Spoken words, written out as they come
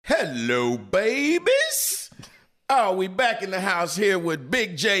Hello, babies. Oh, we back in the house here with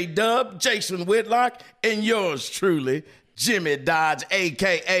Big J Dub, Jason Whitlock, and yours truly, Jimmy Dodge,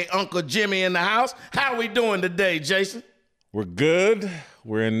 a.k.a. Uncle Jimmy in the house. How we doing today, Jason? We're good.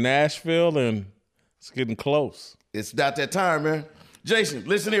 We're in Nashville, and it's getting close. It's about that time, man. Jason,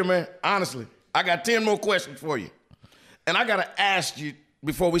 listen here, man. Honestly, I got 10 more questions for you. And I got to ask you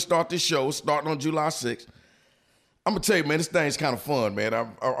before we start this show, starting on July 6th. I'm going to tell you, man, this thing's kind of fun, man.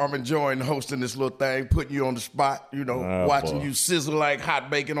 I'm enjoying hosting this little thing, putting you on the spot, watching you sizzle like hot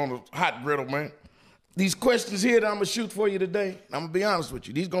bacon on a hot griddle, man. These questions here that I'm going to shoot for you today, I'm going to be honest with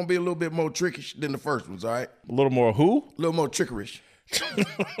you, these going to be a little bit more trickish than the first ones, all right? A little more who? A little more trickerish.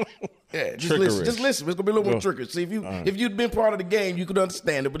 Yeah, just listen. Just listen. It's going to be a little more tricky. See, if you'd been part of the game, you could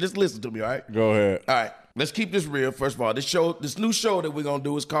understand it, but just listen to me, all right? Go ahead. All right, let's keep this real. First of all, this new show that we're going to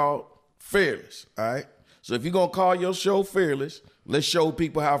do is called Fearless, all right? So if you're going to call your show Fearless, let's show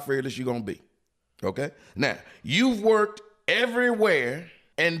people how fearless you're going to be, okay? Now, you've worked everywhere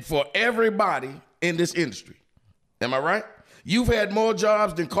and for everybody in this industry. Am I right? You've had more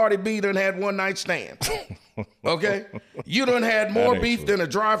jobs than Cardi B done had one-night stands, okay? You done had more beef than a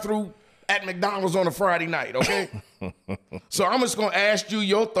drive-thru at McDonald's on a Friday night, okay? So I'm just going to ask you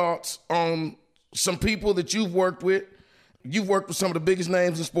your thoughts on some people that you've worked with. You've worked with some of the biggest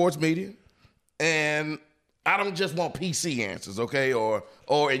names in sports media, and I don't just want PC answers, okay? Or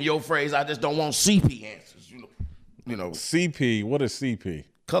in your phrase, I just don't want CP answers, you know. CP, what is CP?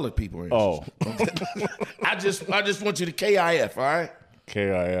 Colored people answers. Oh. I just want you to KIF, all right?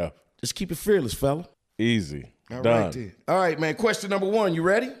 KIF. Just keep it fearless, fella. Easy. All Done. right, then. All right, man. Question number 1. You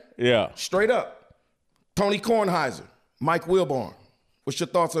ready? Yeah. Straight up. Tony Kornheiser, Mike Wilbon. What's your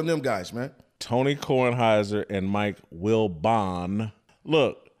thoughts on them guys, man? Tony Kornheiser and Mike Wilbon.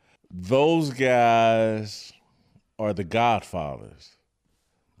 Look, those guys are the godfathers.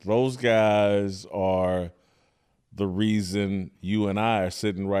 Those guys are the reason you and I are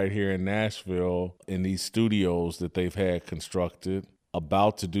sitting right here in Nashville in these studios that they've had constructed,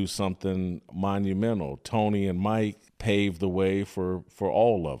 about to do something monumental. Tony and Mike paved the way for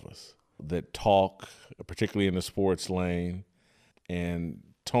all of us that talk, particularly in the sports lane. And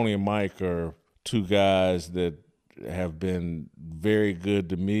Tony and Mike are two guys that have been very good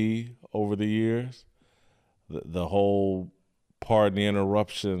to me over the years. The whole Pardon the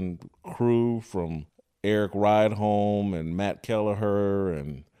Interruption crew, from Eric Rydholm and Matt Kelleher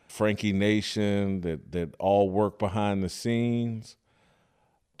and Frankie Nation, that all work behind the scenes,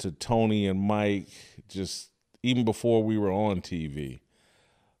 to Tony and Mike, just even before we were on TV.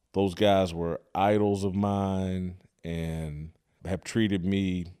 Those guys were idols of mine and have treated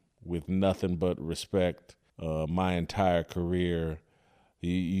me with nothing but respect my entire career.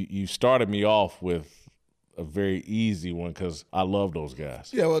 You started me off with a very easy one because I love those guys.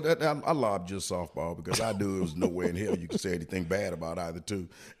 Yeah, well, I lobbed you a softball because I knew it was nowhere in hell you could say anything bad about either two.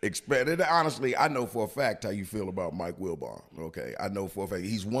 Honestly, I know for a fact how you feel about Mike Wilbon, okay? I know for a fact.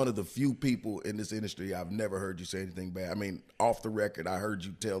 He's one of the few people in this industry I've never heard you say anything bad. I mean, off the record, I heard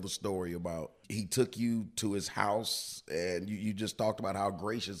you tell the story about he took you to his house and you just talked about how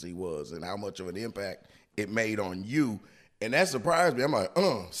gracious he was and how much of an impact it made on you. And that surprised me. I'm like,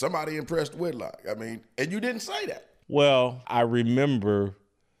 somebody impressed Whitlock. I mean, and you didn't say that. Well, I remember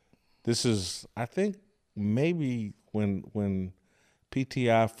this is, I think, maybe when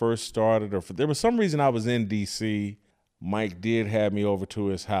PTI first started, or there was some reason I was in D.C. Mike did have me over to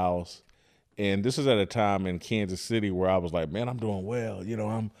his house. And this is at a time in Kansas City where I was like, man, I'm doing well. You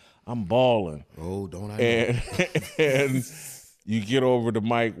know, I'm balling. Oh, don't I know? And you get over to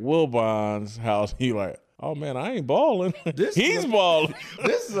Mike Wilbon's house, he like, oh, man, I ain't balling. He's balling.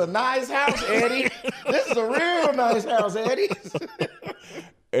 This is a nice house, Eddie. This is a real nice house, Eddie.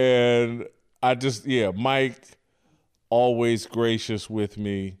 And Mike, always gracious with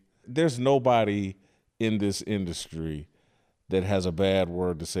me. There's nobody in this industry that has a bad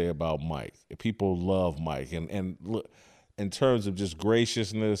word to say about Mike. People love Mike. And look, in terms of just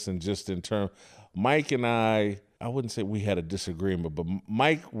graciousness and just in terms, Mike and I wouldn't say we had a disagreement, but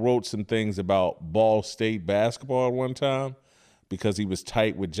Mike wrote some things about Ball State basketball at one time because he was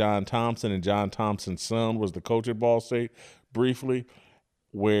tight with John Thompson, and John Thompson's son was the coach at Ball State briefly,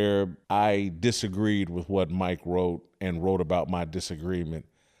 where I disagreed with what Mike wrote and wrote about my disagreement,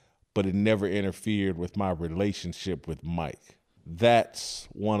 but it never interfered with my relationship with Mike. That's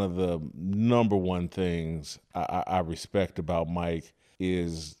one of the number one things I respect about Mike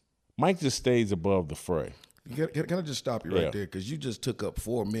is Mike just stays above the fray. Can I just stop you right there? Because you just took up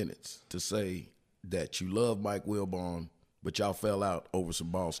 4 minutes to say that you love Mike Wilbon, but y'all fell out over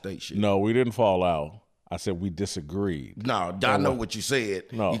some Ball State shit. No, we didn't fall out. I said we disagreed. No, I know what you said.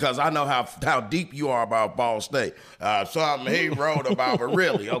 No. Because I know how deep you are about Ball State. Something he wrote about, but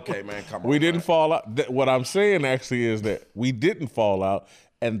really, okay, man, come on. We didn't fall out. What I'm saying actually is that we didn't fall out,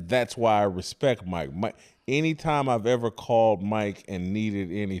 and that's why I respect Mike. Anytime I've ever called Mike and needed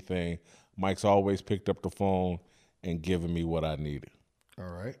anything, Mike's always picked up the phone and given me what I needed. All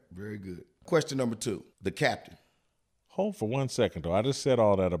right, very good. Question number 2, the captain. Hold for 1 second, though. I just said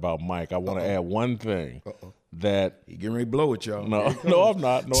all that about Mike. I want to add one thing that He getting ready to blow it, y'all. no, I'm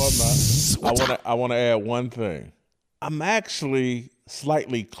not. I want to add one thing. I'm actually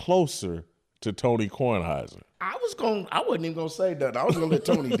slightly closer to Tony Kornheiser. I wasn't even gonna say that. I was gonna let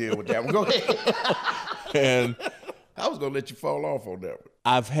Tony deal with that one. Go ahead. And I was gonna let you fall off on that one.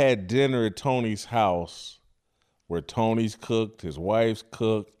 I've had dinner at Tony's house where Tony's cooked, his wife's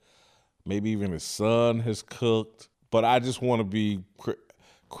cooked, maybe even his son has cooked. But I just want to be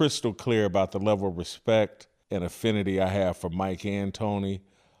crystal clear about the level of respect and affinity I have for Mike and Tony.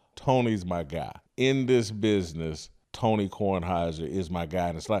 Tony's my guy. In this business, Tony Kornheiser is my guy.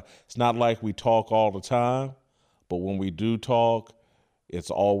 And it's not like we talk all the time, but when we do talk,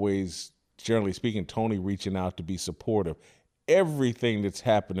 it's always, generally speaking, Tony reaching out to be supportive. Everything that's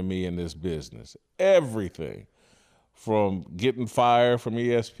happened to me in this business, everything, from getting fired from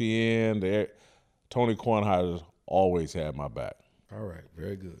ESPN to Tony Kornheiser always had my back. All right,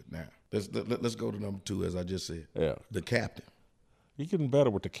 very good. Now let's go to number 2, as I just said. Yeah, the captain. You're getting better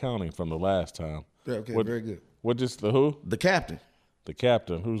with the counting from the last time. Yeah, okay, very good. What just the who? The captain. The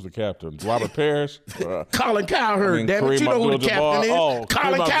captain. Who's the captain? Robert Parrish? Colin Cowherd. Damn it, you know who the captain is. Oh,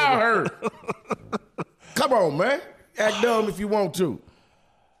 Colin Cowherd. Come on, man. Act dumb if you want to.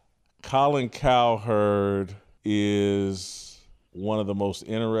 Colin Cowherd is one of the most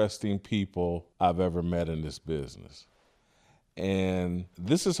interesting people I've ever met in this business. And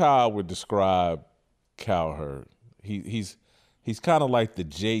this is how I would describe Cowherd. He's kind of like the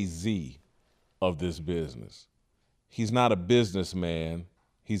Jay-Z of this business. He's not a businessman.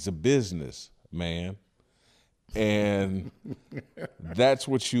 He's a businessman. And that's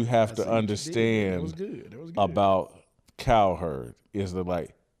what you have to understand That was good. about Cowherd is that,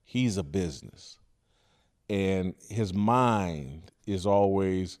 like, he's a business. And his mind is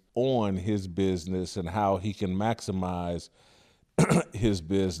always on his business and how he can maximize his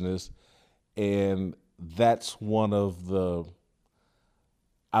business. And that's one of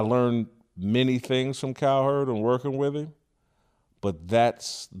I learned many things from Cowherd and working with him, but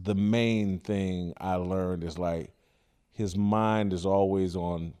that's the main thing I learned is, like, his mind is always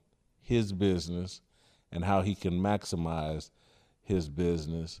on his business and how he can maximize his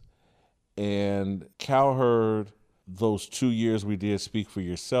business. And Cowherd, those 2 years we did Speak for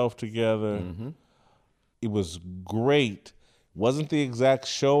Yourself together, it was great. Wasn't the exact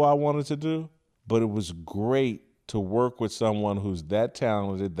show I wanted to do, but it was great to work with someone who's that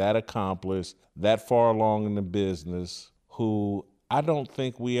talented, that accomplished, that far along in the business, who I don't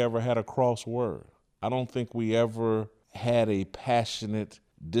think we ever had a cross word. I don't think we ever had a passionate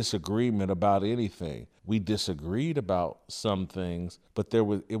disagreement about anything. We disagreed about some things, but it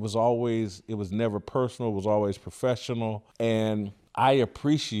was never personal, it was always professional. And I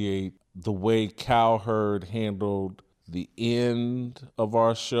appreciate the way Cowherd handled the end of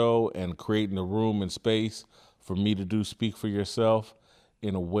our show and creating the room and space for me to do Speak for Yourself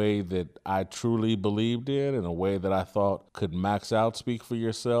in a way that I truly believed in a way that I thought could max out Speak for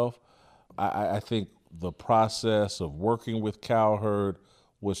Yourself. I think the process of working with Cowherd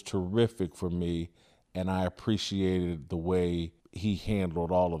was terrific for me, and I appreciated the way he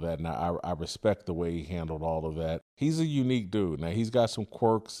handled all of that. And I respect the way he handled all of that. He's a unique dude. Now, he's got some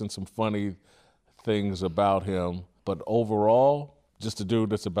quirks and some funny things about him, but overall, just a dude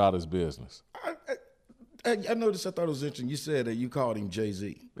that's about his business. I noticed, I thought it was interesting. You said that you called him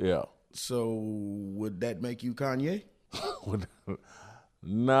Jay-Z. Yeah. So would that make you Kanye?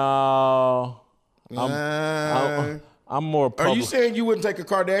 No. I'm more public. Are you saying you wouldn't take a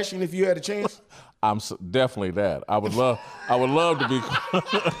Kardashian if you had a chance? I'm definitely that. I would love to be.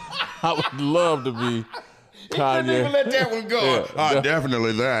 I would love to be Kanye. You couldn't even let that one go. Yeah,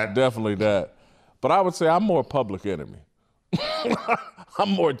 definitely that. Definitely that. But I would say I'm more Public Enemy. I'm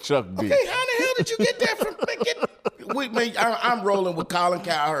more Chuck D. Okay, how the hell did you get that from? I'm rolling with Colin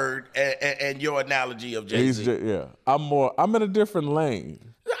Cowherd and your analogy of Jay-Z. I'm in a different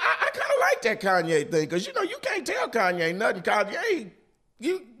lane. I kind of like that Kanye thing because, you can't tell Kanye nothing. Kanye,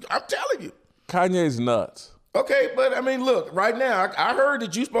 I'm telling you. Kanye's nuts. Okay, but I mean, look, right now, I heard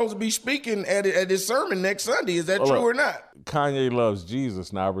that you're supposed to be speaking at his sermon next Sunday. Is that true or not? Kanye loves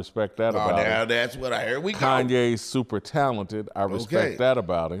Jesus. Now, I respect that about him. Now that's what I heard. Kanye's super talented. I respect that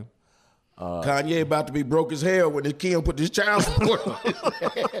about him. Kanye about to be broke as hell when Kim put this child support on his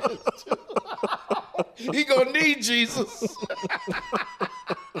ass. He gonna need Jesus.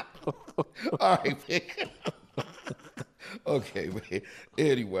 All right, man. Okay, man.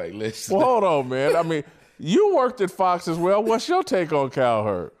 Anyway, listen. Well, hold on, man. I mean, you worked at Fox as well. What's your take on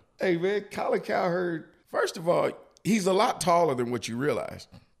Cowherd? Hey, man, Colin Cowherd, first of all, he's a lot taller than what you realize.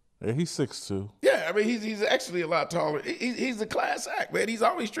 Yeah, he's 6'2". Yeah, I mean, he's actually a lot taller. He's a class act, man. He's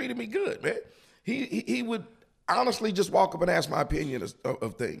always treated me good, man. He would honestly just walk up and ask my opinion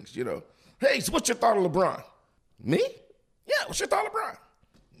of things, you know. Hey, so what's your thought of LeBron? Me? Yeah, what's your thought of LeBron?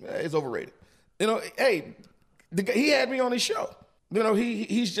 It's overrated. You know, hey, he had me on his show. You know,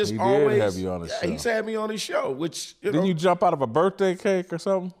 he's just always did have you on his show. He's had me on his show, which, you know. Didn't you jump out of a birthday cake or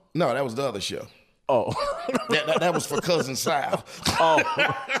something? No, that was the other show. Oh. that was for Cousin Sal. Oh.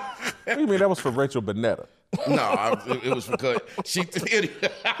 What do you mean that was for Rachel Bonetta? No, it was because she.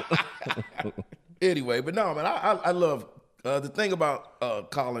 Anyway, but no, man, I love the thing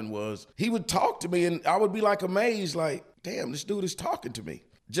about Colin was he would talk to me and I would be like amazed, like, damn, this dude is talking to me.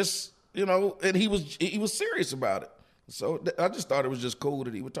 Just, you know, and he was serious about it. So I just thought it was just cool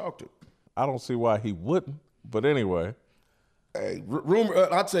that he would talk to me. I don't see why he wouldn't, but anyway. Hey, rumor.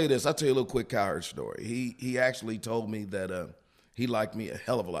 I'll tell you this. I'll tell you a little quick Cowherd story. He actually told me that he liked me a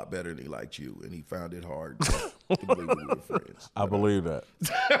hell of a lot better than he liked you, and he found it hard to believe we were friends. I believe that.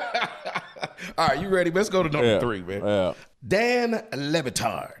 All right, you ready? Let's go to number 3, man. Yeah. Dan Le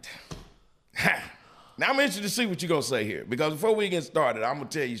Batard. Now, I'm interested to see what you're going to say here, because before we get started, I'm going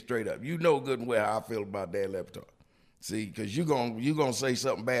to tell you straight up. You know good and well how I feel about Dan Le Batard. See, because you're gonna say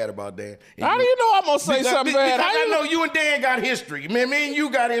something bad about Dan. How do you know I'm going to say something bad? Because I know you and Dan got history. Man, me and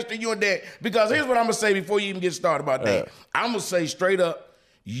you got history, you and Dan. Because here's what I'm going to say before you even get started about Dan. I'm going to say straight up,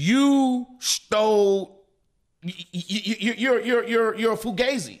 you stole, you're a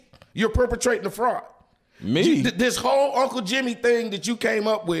fugazi. You're perpetrating the fraud. Me? This whole Uncle Jimmy thing that you came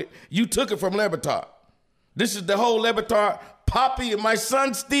up with, you took it from Le Batard. This is the whole Le Batard, Poppy, and my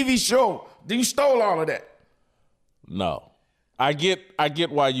son Stevie show. You stole all of that. No. I get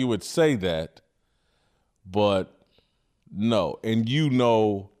why you would say that, but no. And you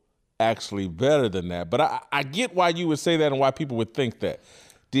know actually better than that. But I get why you would say that and why people would think that.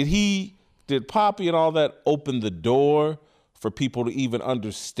 Did Poppy and all that open the door for people to even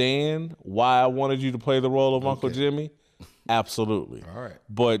understand why I wanted you to play the role of Uncle Jimmy? Absolutely. All right.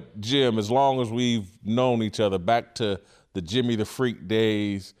 But Jim, as long as we've known each other back to the Jimmy the Freak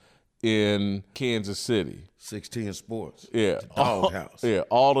days in Kansas City. 16 Sports. Yeah. The Doghouse. Yeah,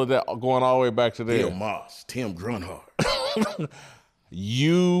 all of that going all the way back to there. Bill Moss, Tim Grunhard.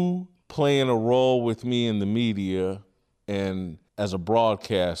 You playing a role with me in the media and as a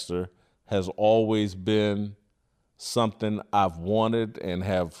broadcaster has always been something I've wanted and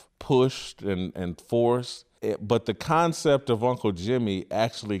have pushed and forced. But the concept of Uncle Jimmy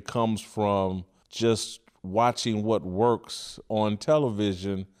actually comes from just watching what works on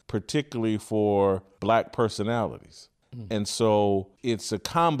television, particularly for Black personalities. And so it's a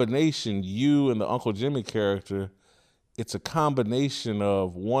combination, you and the Uncle Jimmy character, it's a combination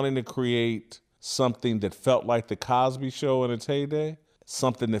of wanting to create something that felt like the Cosby Show in its heyday,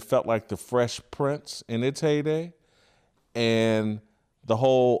 something that felt like the Fresh Prince in its heyday, and the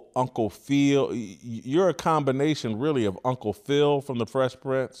whole Uncle Phil. You're a combination really of Uncle Phil from the Fresh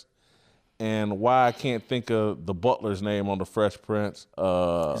Prince and why I can't think of the butler's name on the Fresh Prince.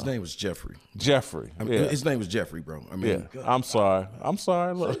 His name was Jeffrey. Jeffrey. I mean, his name was Jeffrey, bro. I mean, yeah. I'm sorry.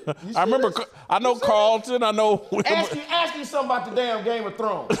 Look, I remember. I know Carlton. I know. Ask him something about the damn Game of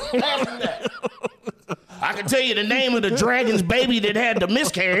Thrones. Ask him that. I can tell you the name of the dragon's baby that had the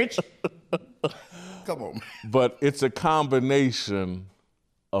miscarriage. Come on, man. But it's a combination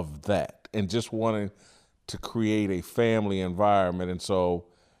of that and just wanting to create a family environment. And so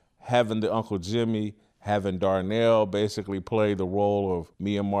having the Uncle Jimmy, having Darnell basically play the role of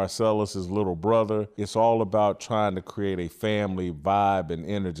me and Marcellus's little brother, it's all about trying to create a family vibe and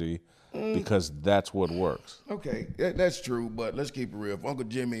energy because that's what works. Okay, that's true, but let's keep it real. If Uncle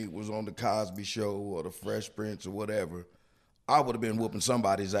Jimmy was on the Cosby Show or the Fresh Prince or whatever, I would have been whooping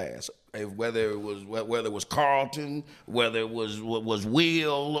somebody's ass. Whether it was Carlton, whether it was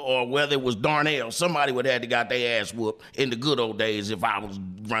Will, or whether it was Darnell, somebody would have got their ass whooped in the good old days if I was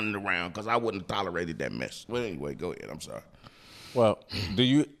running around, because I wouldn't have tolerated that mess. Well, anyway, go ahead. I'm sorry. Well, do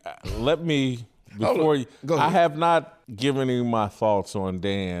you let me before you? Go ahead. I have not given you my thoughts on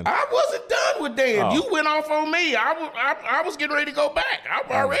Dan. I wasn't done with Dan. Oh. You went off on me. I was getting ready to go back. I'm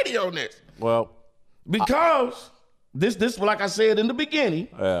already on this Well, because. This, like I said in the beginning.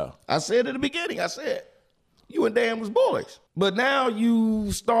 yeah. I said in the beginning, You and Dan was boys. But now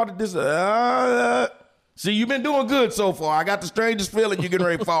you started this. See, you've been doing good so far. I got the strangest feeling you're getting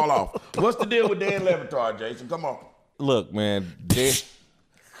ready to fall off. What's the deal with Dan Le Batard, Jason? Come on. Look, man, Dan,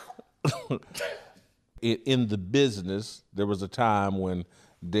 in the business, there was a time when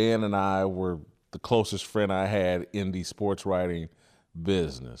Dan and I were the closest friend I had in the sports writing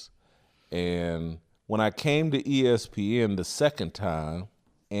business. And when I came to ESPN the second time,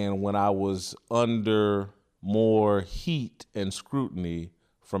 and when I was under more heat and scrutiny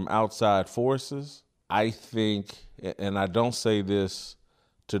from outside forces, I think, and I don't say this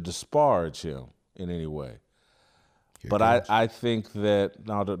to disparage him in any way, but I think that,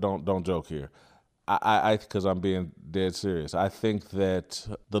 no, don't joke here. Because I'm being dead serious. I think that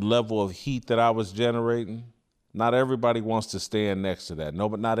the level of heat that I was generating, not everybody wants to stand next to that. No,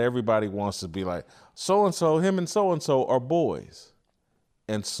 but not everybody wants to be like, so-and-so, him and so-and-so are boys.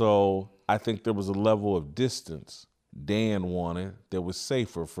 And so I think there was a level of distance Dan wanted that was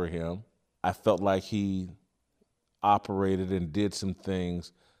safer for him. I felt like he operated and did some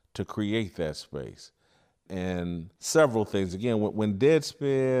things to create that space. And several things. Again, when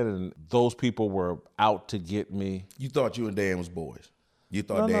Deadspin and those people were out to get me. You thought you and Dan was boys. You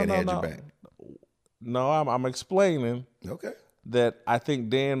thought Dan had your back. No, I'm explaining that I think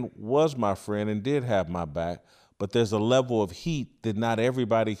Dan was my friend and did have my back, but there's a level of heat that not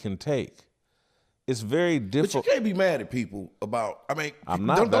everybody can take. It's very difficult. But you can't be mad at people about, I'm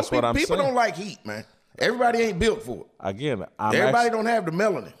not. That's what I'm saying. People don't like heat, man. Everybody ain't built for it. Again, everybody don't have the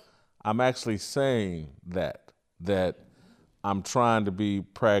melanin. I'm actually saying that I'm trying to be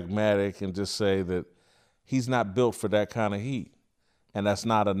pragmatic and just say that he's not built for that kind of heat. And that's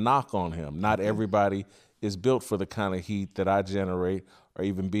not a knock on him. Not everybody is built for the kind of heat that I generate, or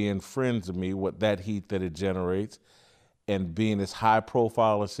even being friends of me, what that heat that it generates, and being as high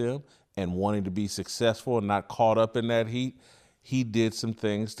profile as him and wanting to be successful and not caught up in that heat. He did some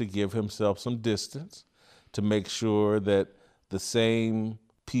things to give himself some distance, to make sure that the same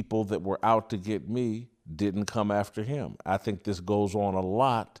people that were out to get me didn't come after him. I think this goes on a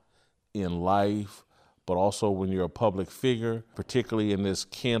lot in life, but also when you're a public figure, particularly in this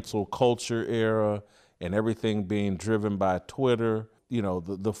cancel culture era and everything being driven by Twitter. You know,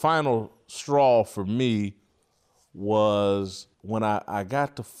 the final straw for me was when I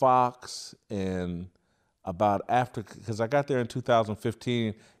got to Fox, and about after, because I got there in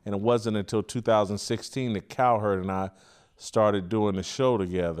 2015, and it wasn't until 2016 that Cowherd and I started doing the show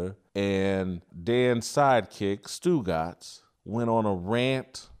together, and Dan's sidekick, Stugotz, went on a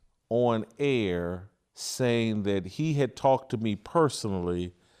rant on air saying that he had talked to me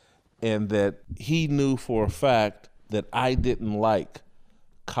personally and that he knew for a fact that I didn't like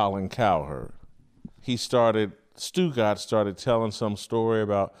Colin Cowherd. Stugotz started telling some story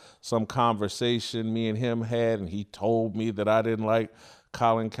about some conversation me and him had, and he told me that I didn't like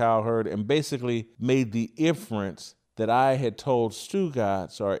Colin Cowherd, and basically made the inference that I had told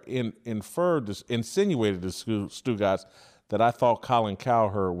Stugotz, or insinuated to Stugotz, that I thought Colin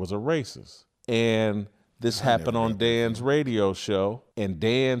Cowherd was a racist. And this happened on Dan's radio show, and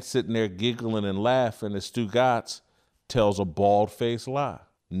Dan sitting there giggling and laughing as Stugotz tells a bald-faced lie.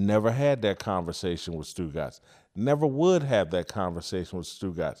 Never had that conversation with Stugotz. Never would have that conversation with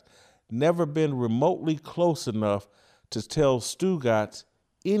Stugotz. Never been remotely close enough to tell Stugotz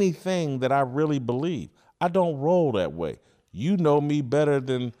anything that I really believe. I don't roll that way. You know me better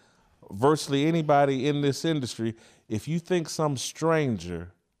than virtually anybody in this industry. If you think some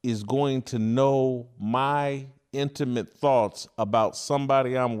stranger is going to know my intimate thoughts about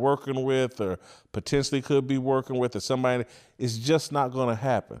somebody I'm working with or potentially could be working with, or somebody, it's just not going to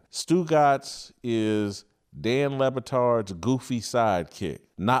happen. Stugotz is Dan Le Batard's goofy sidekick,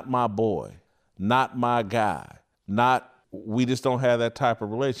 not my boy, not my guy, we just don't have that type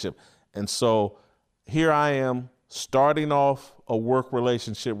of relationship. And so here I am starting off a work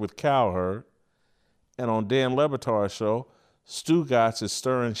relationship with Cowherd, and on Dan Le Batard's show, Stugotz is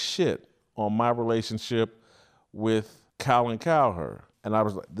stirring shit on my relationship with Colin Cowherd. And I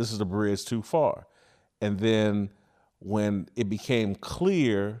was like, this is a bridge too far. And then when it became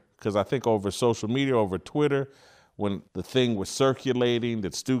clear, because I think over social media, over Twitter, when the thing was circulating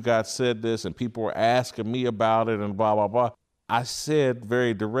that Stugotz said this and people were asking me about it and blah, blah, blah, I said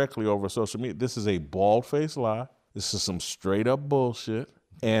very directly over social media, this is a bald-faced lie. This is some straight-up bullshit.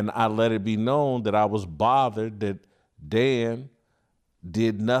 And I let it be known that I was bothered that Dan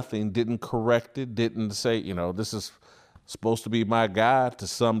did nothing, didn't correct it, didn't say, this is supposed to be my guy to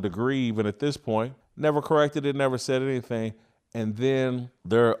some degree, even at this point. Never corrected it, never said anything. And then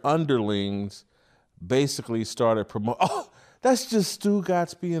their underlings basically started promoting, That's just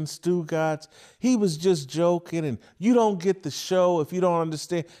Stugotz being Stugotz. He was just joking, and you don't get the show if you don't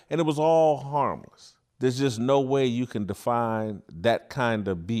understand. And it was all harmless. There's just no way you can define that kind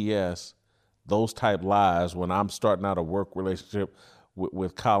of BS, those type lies, when I'm starting out a work relationship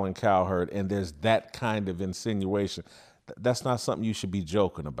with Colin Cowherd, and there's that kind of insinuation. That's not something you should be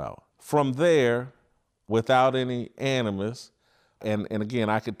joking about. From there, without any animus, and again,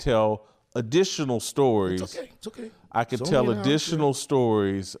 I could tell additional stories. It's okay. I could tell additional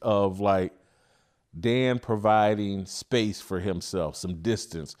stories of like Dan providing space for himself, some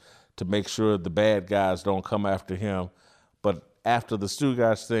distance to make sure the bad guys don't come after him. But after the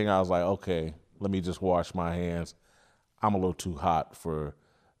Stugotz thing, I was like, okay, let me just wash my hands. I'm a little too hot for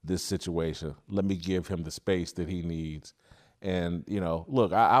this situation. Let me give him the space that he needs. And,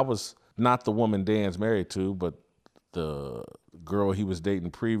 look, I was not the woman Dan's married to, but the girl he was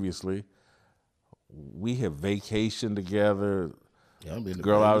dating previously. We have vacationed together. Yeah, I've been to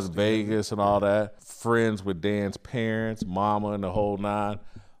girl out in Vegas Vegas and all that. Friends with Dan's parents, mama, and the whole nine.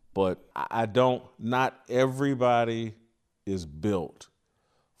 But not everybody is built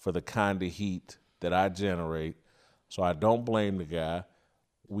for the kind of heat that I generate. So I don't blame the guy.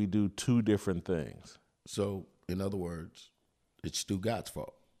 We do two different things. So, in other words, it's Stugotz's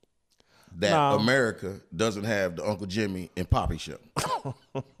fault that America doesn't have the Uncle Jimmy and Poppy show.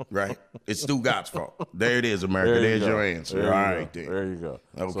 Right? It's Stugotz's fault. There it is, America. There's your answer. All right, then. There you go.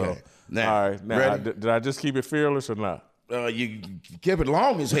 Okay. So, Now, all right. Now, did I just keep it fearless or not? You kept it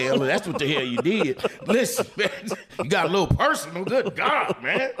long as hell. That's what the hell you did. Listen, man, you got a little personal. Good God,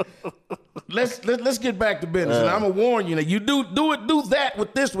 man. Let's get back to business. And I'm gonna warn you that you do that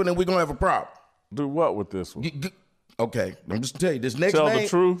with this one, and we're gonna have a problem. Do what with this one? Okay, I'm just tell you this next Tell name. the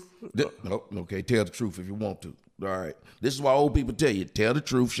truth. No, okay, tell the truth if you want to. All right, this is why old people tell you: tell the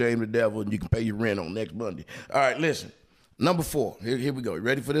truth, shame the devil, and you can pay your rent on next Monday. All right, listen. Number 4. Here we go. You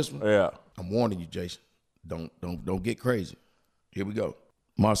ready for this one? Yeah. I'm warning you, Jason. Don't get crazy. Here we go.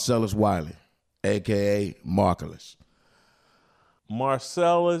 Marcellus Wiley, a.k.a. Marcellus.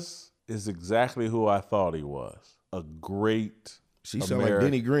 Marcellus is exactly who I thought he was. A great She sound like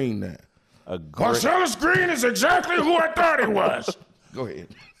Denny Green now. Marcellus Green is exactly who I thought he was. Go ahead.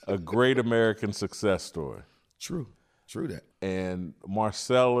 A great American success story. True that. And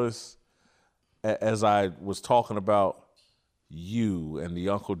Marcellus, as I was talking about you and the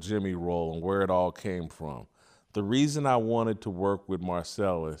Uncle Jimmy role and where it all came from, the reason I wanted to work with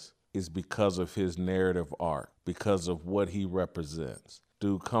Marcellus is because of his narrative arc, because of what he represents.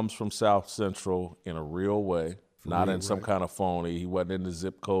 Dude comes from South Central in a real way, not in some kind of phony. He wasn't in the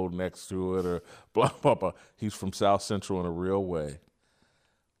zip code next to it or blah, blah, blah. He's from South Central in a real way.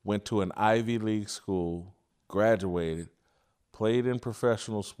 Went to an Ivy League school, graduated, played in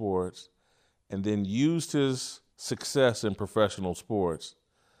professional sports, and then used his success in professional sports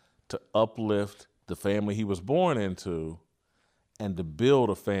to uplift the family he was born into and to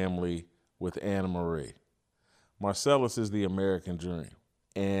build a family with Anna Marie. Marcellus is the American dream,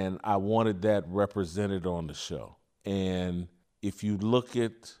 and I wanted that represented on the show. And if you look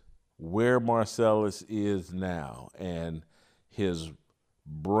at where Marcellus is now and his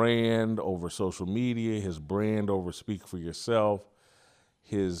brand over social media, his brand over Speak for Yourself,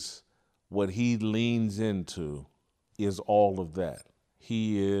 what he leans into is all of that.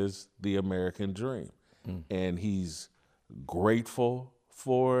 He is the American dream, and he's grateful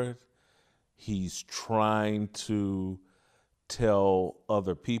for it. He's trying to tell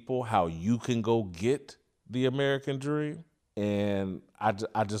other people how you can go get the American dream, and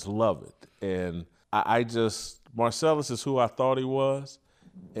I just love it. And Marcellus is who I thought he was,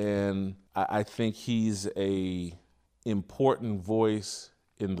 and I think he's a important voice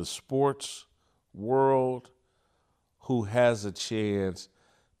in the sports world who has a chance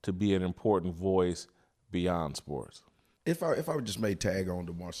to be an important voice beyond sports. If I would just may tag on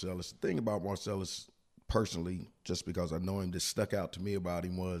to Marcellus, the thing about Marcellus personally, just because I know him, that stuck out to me about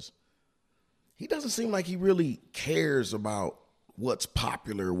him was he doesn't seem like he really cares about what's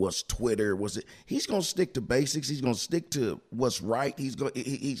popular, what's Twitter, he's going to stick to basics. He's going to stick to what's right.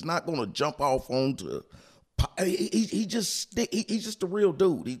 He's not going to jump off onto. He's just a real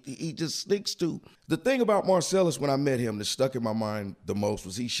dude. He just sticks to. The thing about Marcellus when I met him that stuck in my mind the most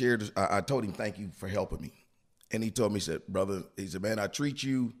was he shared. I told him thank you for helping me, and he told me, he said, brother, he said, man, I treat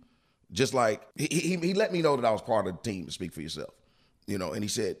you just like he let me know that I was part of the team to Speak for Yourself, and he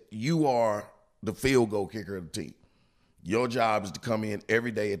said, you are the field goal kicker of the team. Your job is to come in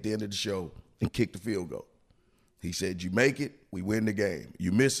every day at the end of the show and kick the field goal. He said, you make it, we win the game.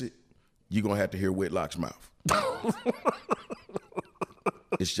 You miss it, you're going to have to hear Whitlock's mouth.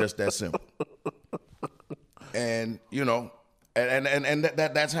 It's just that simple. And, And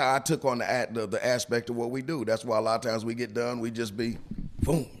that's how I took on the aspect of what we do. That's why a lot of times we get done, we just be,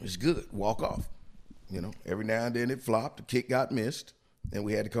 boom, it's good, walk off. Every now and then it flopped, the kick got missed, and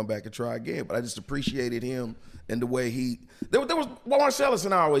we had to come back and try again. But I just appreciated him and the way there was Marcellus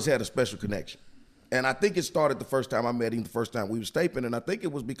and I always had a special connection. And I think it started the first time I met him, the first time we were staping, and I think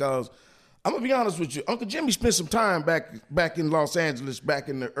it was because, I'm going to be honest with you, Uncle Jimmy spent some time back in Los Angeles back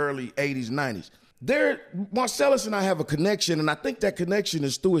in the early 80s, 90s. Marcellus and I have a connection, and I think that connection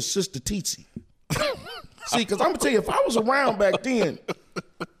is through his sister Titsy. See, because I'm going to tell you, if I was around back then,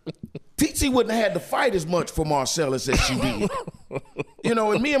 Titsy wouldn't have had to fight as much for Marcellus as she did.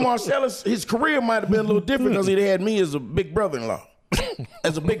 And me and Marcellus, his career might have been a little different because he had me as a big brother-in-law,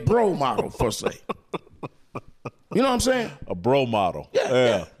 as a big bro model, per se. You know what I'm saying? A bro model.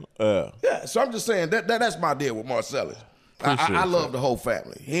 Yeah. So I'm just saying, that's my deal with Marcellus. I love the whole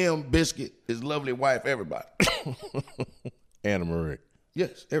family. Him, Biscuit, his lovely wife, everybody. Anna Marie.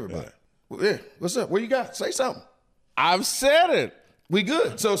 Yes, everybody. Yeah. What's up? What you got? Say something. I've said it. We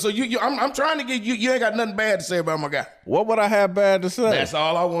good. So I'm trying to get you. You ain't got nothing bad to say about my guy. What would I have bad to say? That's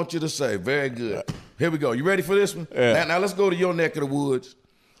all I want you to say. Very good. Here we go. You ready for this one? Yeah. Now let's go to your neck of the woods.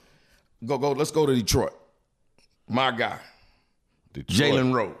 Go. Let's go to Detroit. My guy,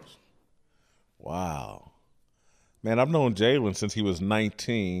 Jalen Rose. Wow. Man, I've known Jalen since he was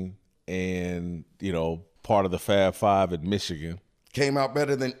 19 and, part of the Fab Five at Michigan. Came out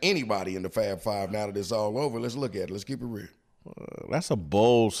better than anybody in the Fab Five now that it's all over. Let's look at it. Let's keep it real. That's a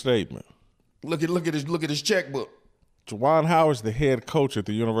bold statement. Look at his checkbook. Juwan Howard's the head coach at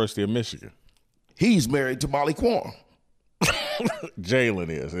the University of Michigan. He's married to Molly Quam. Jalen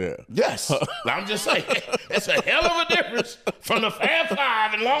is, yeah. Yes. I'm just saying, it's a hell of a difference from the Fab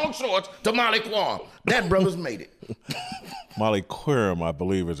Five and long shorts to Molly Quam. That brother's made it. Molly Querim, I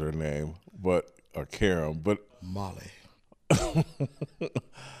believe, is her name, or Karam, but Molly.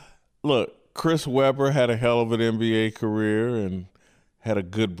 Look, Chris Webber had a hell of an NBA career and had a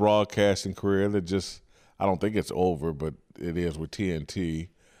good broadcasting career that I don't think it's over, but it is with TNT.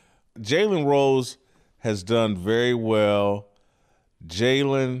 Jalen Rose has done very well.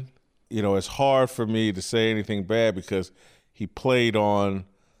 Jalen, it's hard for me to say anything bad because he played on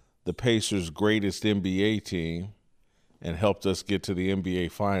the Pacers' greatest NBA team and helped us get to the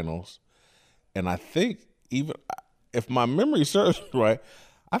NBA Finals. And I think, even if my memory serves right,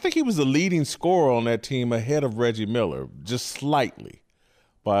 I think he was the leading scorer on that team ahead of Reggie Miller, just slightly,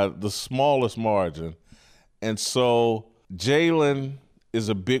 by the smallest margin. And so Jalen is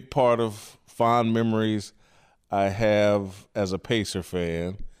a big part of fond memories I have as a Pacer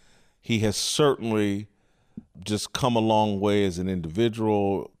fan. He has certainly just come a long way as an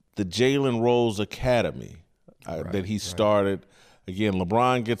individual. The Jalen Rose Academy that he started, again,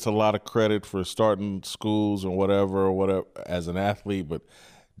 LeBron gets a lot of credit for starting schools and whatever as an athlete, but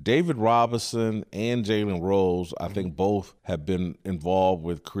David Robinson and Jalen Rose, I think both have been involved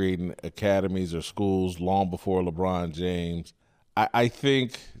with creating academies or schools long before LeBron James. I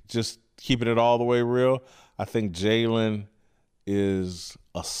think, just keeping it all the way real, I think Jalen is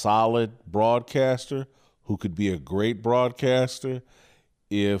a solid broadcaster who could be a great broadcaster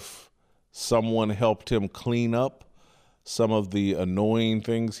if someone helped him clean up some of the annoying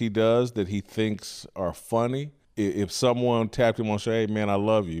things he does that he thinks are funny. If someone tapped him on the shoulder, hey, man, I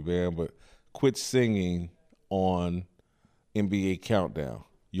love you, man, but quit singing on NBA Countdown.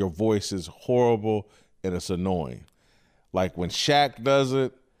 Your voice is horrible and it's annoying. Like when Shaq does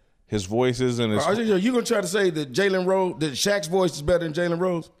it, his voice isn't as... Are you going to try to say that that Shaq's voice is better than Jalen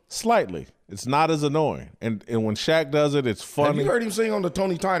Rose? Slightly. It's not as annoying. And when Shaq does it, it's funny. Have you heard him sing on the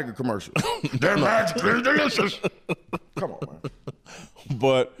Tony Tiger commercial? They're magically delicious. Come on, man.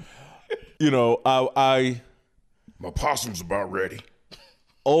 But, my possum's about ready.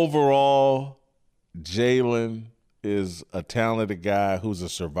 Overall, Jalen is a talented guy who's a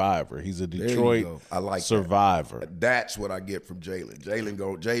survivor. He's a Detroit survivor. That's what I get from Jalen.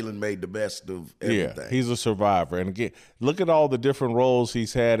 Jalen made the best of everything. Yeah, he's a survivor. And again, look at all the different roles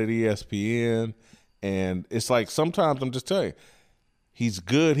he's had at ESPN. And it's like sometimes I'm just telling you, he's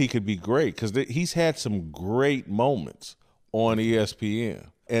good, he could be great because he's had some great moments on ESPN.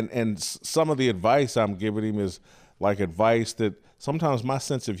 And some of the advice I'm giving him is like advice that sometimes my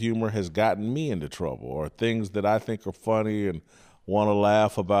sense of humor has gotten me into trouble, or things that I think are funny and want to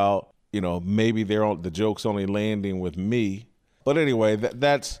laugh about. Maybe the joke's only landing with me. But anyway,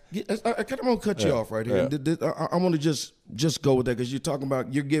 that's... I'm going to cut you off right here. Yeah. I want to just go with that because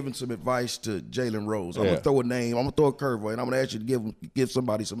you're giving some advice to Jalen Rose. I'm going to throw a name. I'm going to throw a curveball, and I'm going to ask you to give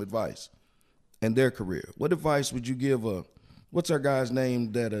somebody some advice in their career. What advice would you give what's our guy's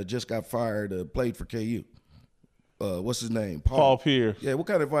name that just got fired, played for KU? what's his name? Paul Pierce. Yeah, what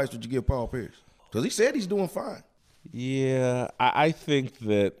kind of advice would you give Paul Pierce? Because he said he's doing fine. Yeah, I think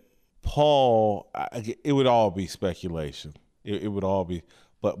that Paul, it would all be speculation. It would all be,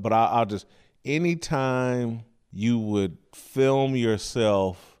 but I'll just, anytime you would film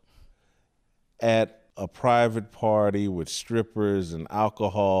yourself at a private party with strippers and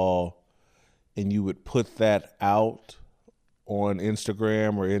alcohol, and you would put that out on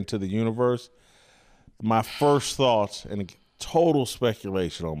Instagram or into the universe, my first thoughts, and total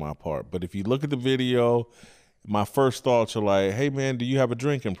speculation on my part, but if you look at the video, my first thoughts are like, hey man, do you have a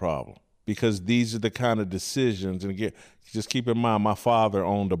drinking problem? Because these are the kind of decisions, and again, just keep in mind, my father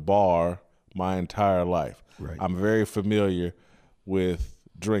owned a bar my entire life. Right. I'm very familiar with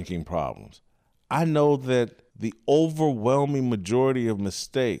drinking problems. I know that the overwhelming majority of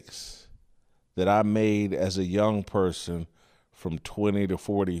mistakes that I made as a young person from 20 to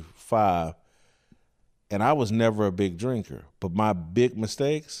 45, and I was never a big drinker, but my big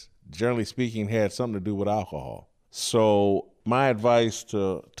mistakes, generally speaking, had something to do with alcohol. So my advice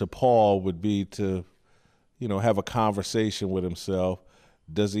to Paul would be to, have a conversation with himself.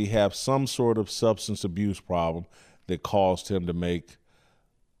 Does he have some sort of substance abuse problem that caused him to make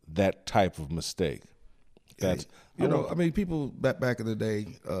that type of mistake? That's people back in the day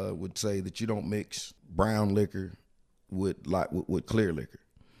would say that you don't mix brown liquor with clear liquor,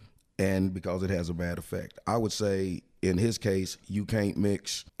 and because it has a bad effect. I would say in his case, you can't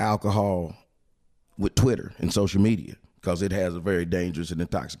mix alcohol with Twitter and social media because it has a very dangerous and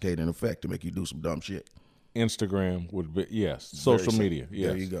intoxicating effect to make you do some dumb shit. Instagram would be, yes. Social media, yes.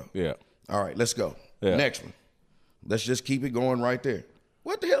 There you go. Yeah. All right, let's go. Yeah. Next one. Let's just keep it going right there.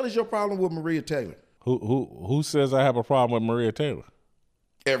 What the hell is your problem with Maria Taylor? Who says I have a problem with Maria Taylor?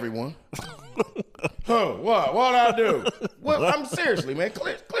 Everyone. What? What'd I do? Well, I'm seriously, man.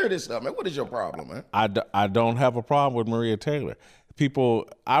 Clear this up, man. What is your problem, man? I don't have a problem with Maria Taylor.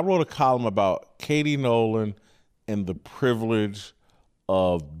 I wrote a column about Katie Nolan and the privilege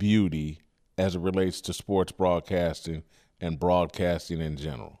of beauty as it relates to sports broadcasting and broadcasting in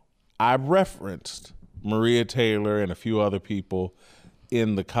general. I referenced Maria Taylor and a few other people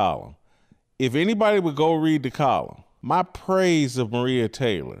in the column. If anybody would go read the column, my praise of Maria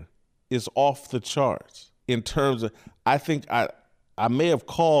Taylor is off the charts in terms of, I think I may have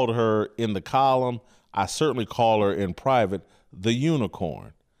called her in the column, I certainly call her in private, the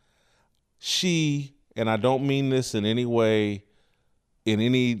unicorn. She, and I don't mean this in any way, in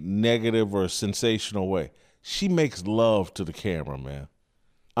any negative or sensational way, she makes love to the camera, man.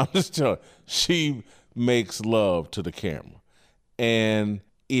 I'm just telling you, she makes love to the camera. And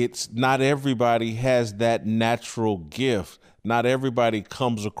it's not everybody has that natural gift. Not everybody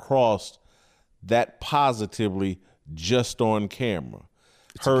comes across that positively just on camera.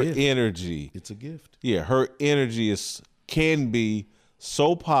 Her energy. It's a gift. Yeah, her energy can be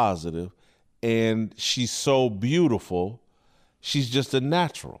so positive, and she's so beautiful. She's just a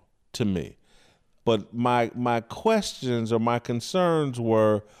natural to me. But my questions or my concerns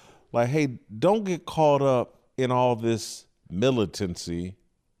were like, hey, don't get caught up in all this militancy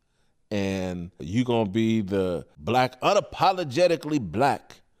and you gonna be the black, unapologetically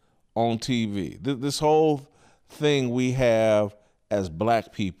black on TV. This whole thing we have as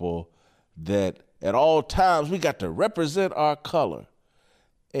black people that at all times we got to represent our color.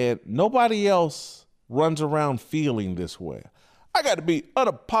 And nobody else runs around feeling this way. I got to be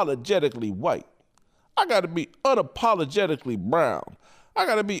unapologetically white. I got to be unapologetically brown. I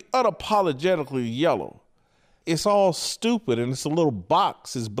got to be unapologetically yellow. It's all stupid, and it's a little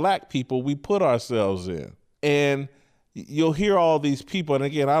box as black people we put ourselves in. And you'll hear all these people, and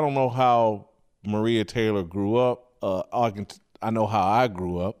again, I don't know how Maria Taylor grew up. I know how I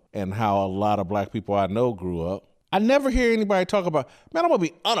grew up and how a lot of black people I know grew up. I never hear anybody talk about, man, I'm going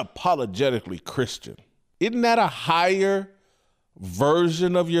to be unapologetically Christian. Isn't that a higher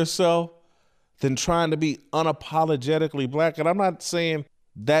version of yourself than trying to be unapologetically black? And I'm not saying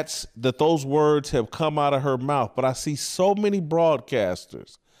that those words have come out of her mouth, but I see so many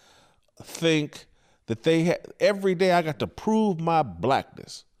broadcasters think that every day I got to prove my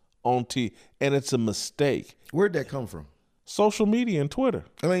blackness on TV, and it's a mistake. Where'd that come from? Social media and Twitter.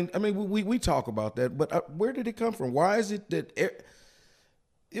 I mean, we talk about that, but where did it come from? Why is it that,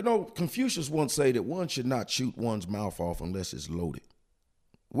 Confucius once said that one should not shoot one's mouth off unless it's loaded.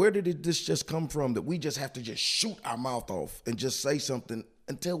 Where did this just come from that we just have to just shoot our mouth off and just say something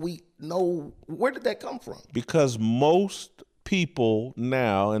until we know? Where did that come from? Because most people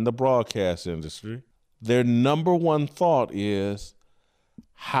now in the broadcast industry, their number one thought is,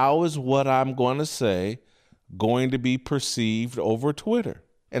 how is what I'm going to say going to be perceived over Twitter?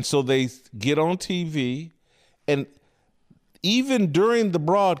 And so they get on TV And even during the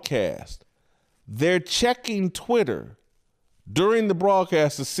broadcast, they're checking Twitter during the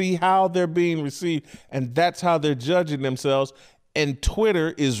broadcast to see how they're being received, and that's how they're judging themselves. And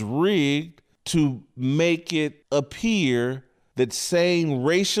Twitter is rigged to make it appear that saying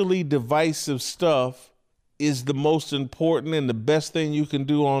racially divisive stuff is the most important and the best thing you can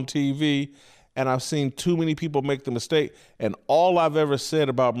do on TV. And I've seen too many people make the mistake. And all I've ever said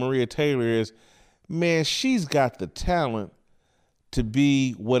about Maria Taylor is, man, she's got the talent to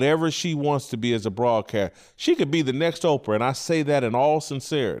be whatever she wants to be as a broadcaster. She could be the next Oprah, and I say that in all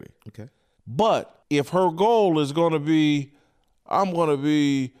sincerity. Okay. But if her goal is going to be, I'm going to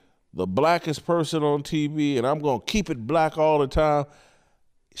be the blackest person on TV and I'm going to keep it black all the time,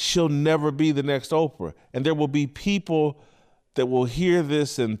 she'll never be the next Oprah. And there will be people that will hear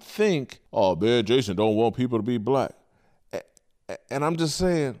this and think, oh, man, Jason don't want people to be black. And I'm just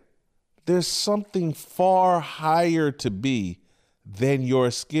saying, there's something far higher to be than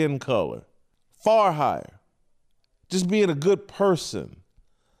your skin color. Far higher. Just being a good person,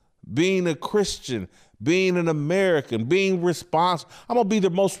 being a Christian, being an American, being responsible. I'm going to be the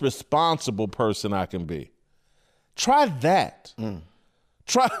most responsible person I can be. Try that.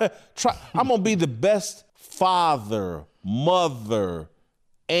 Try. I'm going to be the best father, mother,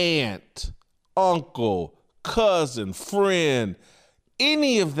 aunt, uncle, cousin, friend.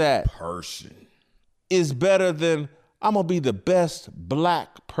 Any of that Person is better than I'm going to be the best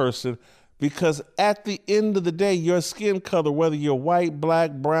black person, because at the end of the day, your skin color, whether you're white,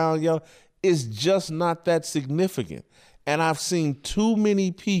 black, brown, yellow, is just not that significant. And I've seen too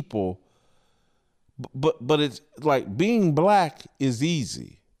many people, but it's like being black is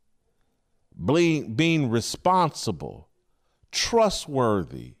easy. Being responsible,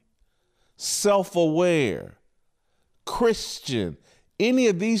 trustworthy, self-aware, Christian, any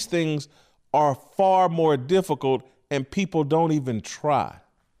of these things are far more difficult, and people don't even try.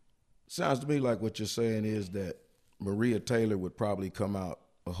 sounds to me like what you're saying is that Maria Taylor would probably come out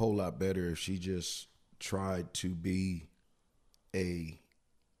a whole lot better if she just tried to be a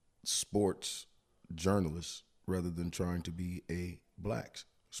sports journalist rather than trying to be a black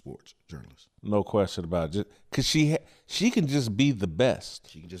sports journalist. No question about it. Just because she can just be the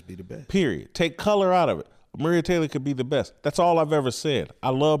best. She can just be the best. Period. Take color out of it. Maria Taylor could be the best. That's all I've ever said.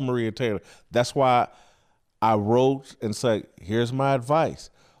 I love Maria Taylor. That's why I wrote and said, here's my advice.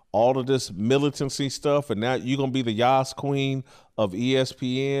 All of this militancy stuff, and now you're going to be the Yas Queen of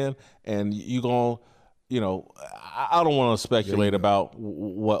ESPN, and you're going to, I don't want to speculate about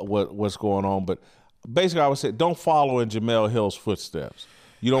what's going on, but basically I would say don't follow in Jemele Hill's footsteps.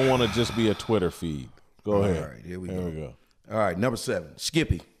 You don't want to just be a Twitter feed. Go ahead. All right, here we There go. All right, number 7,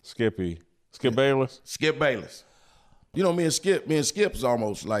 Skippy. Skip Bayless. Skip Bayless. You know, me and Skip's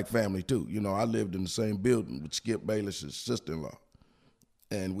almost like family too. You know, I lived in the same building with Skip Bayless's sister-in-law.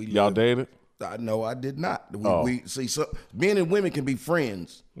 And Y'all dated? No, I did not. We see, so men and women can be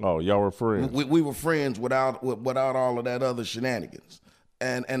friends. Oh, y'all were friends. We were friends without all of that other shenanigans.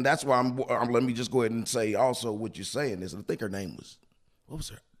 And that's why let me just go ahead and say also what you're saying is, I think her name was, what was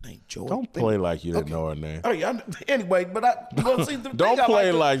her name? Joy. Don't play like you didn't know her name. Oh yeah. Anyway, but see, the don't thing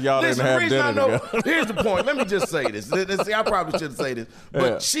play like y'all listen, didn't have dinner together. Here's the point. Let me just say this. See, I probably shouldn't say this,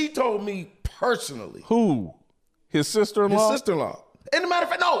 but she told me personally. Who? His sister-in-law? His sister-in-law. And a matter of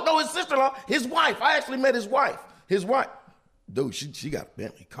fact, no, his sister-in-law, his wife. I actually met his wife. His wife. Dude, she got a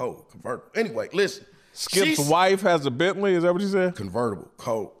Bentley Code convertible. Anyway, listen. Skip's wife has a Bentley? Is that what you said? Convertible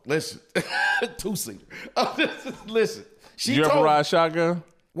Code. Listen. Two-seater. Listen. Did you ever ride shotgun?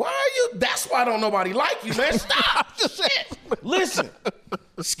 Why are you? That's why don't nobody like you, man. Stop. Shit. Listen.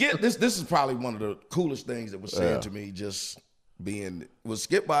 Skip, this is probably one of the coolest things that was said to me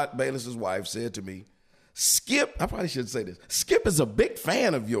Skip Bayless's wife said to me, Skip, I probably shouldn't say this. Skip is a big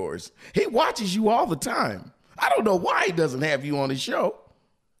fan of yours. He watches you all the time. I don't know why he doesn't have you on his show.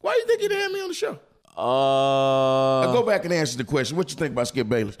 Why do you think he didn't have me on the show? Now go back and answer the question. What you think about Skip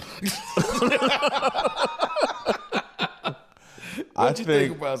Bayless? What you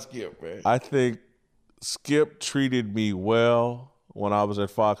think about Skip, man? I think Skip treated me well when I was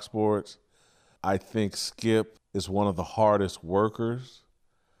at Fox Sports. I think Skip is one of the hardest workers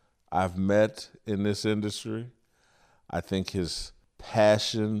I've met in this industry. I think his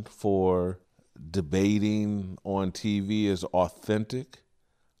passion for debating on TV is authentic.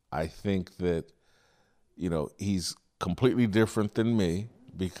 I think that, he's completely different than me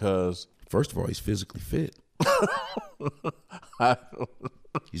because... First of all, he's physically fit.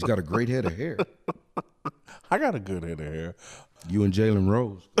 He's got a great head of hair. I got a good head of hair. You and Jalen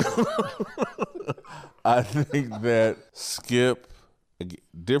Rose. I think that Skip,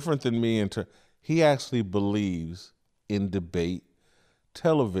 different than me, he actually believes in debate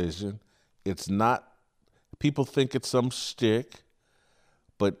television. It's not, people think it's some shtick,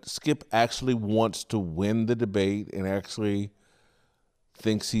 but Skip actually wants to win the debate and actually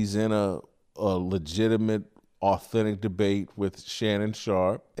thinks he's in a legitimate, authentic debate with Shannon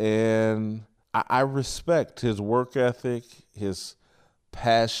Sharpe. And I respect his work ethic, his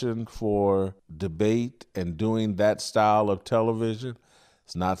passion for debate and doing that style of television.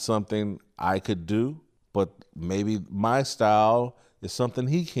 It's not something I could do, but maybe my style is something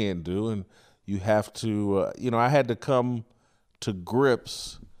he can't do. And you have to, I had to come to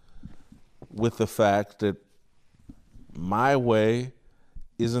grips with the fact that my way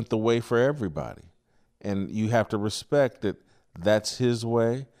isn't the way for everybody. And you have to respect that that's his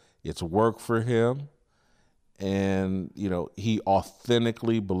way. It's worked for him. And, he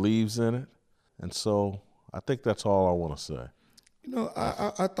authentically believes in it. And so I think that's all I want to say.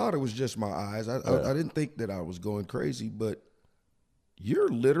 I thought it was just my eyes. I didn't think that I was going crazy, but you're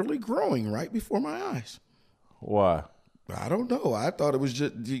literally growing right before my eyes. Why? I don't know. I thought it was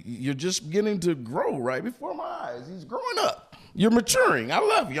you're just beginning to grow right before my eyes. He's growing up. You're maturing. I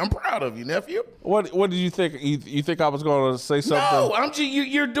love you. I'm proud of you, nephew. What did you think? You think I was going to say something? No,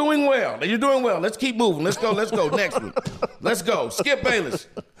 you're doing well. You're doing well. Let's keep moving. Let's go. Next one. Let's go. Skip Bayless.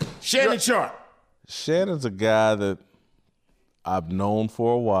 Shannon Sharpe. Shannon's a guy that I've known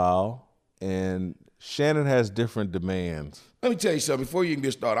for a while, and Shannon has different demands. Let me tell you something. Before you can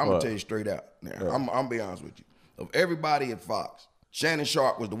get started, I'm going to tell you straight out. Now, I'm going to be honest with you. Of everybody at Fox, Shannon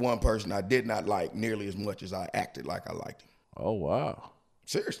Sharpe was the one person I did not like nearly as much as I acted like I liked him. Oh, wow.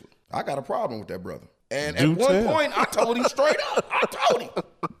 Seriously. I got a problem with that brother. And at one point, I told him straight up. I told him,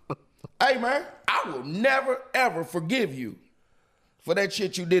 hey, man, I will never, ever forgive you for that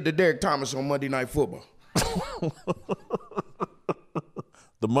shit you did to Derek Thomas on Monday Night Football.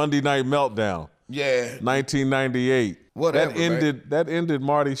 The Monday Night Meltdown. Yeah. 1998. Whatever, that ended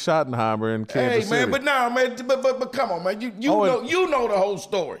Marty Schottenheimer in Kansas City. Hey, man, but come on, man. You know the whole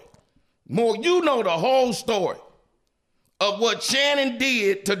story. You know the whole story of what Shannon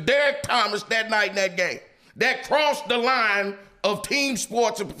did to Derek Thomas that night in that game. That crossed the line of team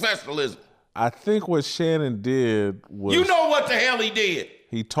sports and professionalism. I think what Shannon did was... You know what the hell he did.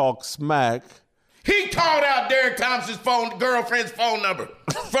 He talked smack. He called out Derek Thomas's girlfriend's phone number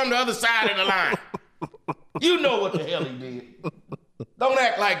from the other side of the line. You know what the hell he did. Don't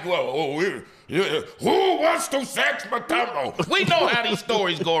act like, who wants to sex Matumbo? We know how these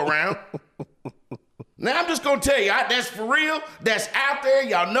stories go around. Now, I'm just going to tell you, that's for real. That's out there.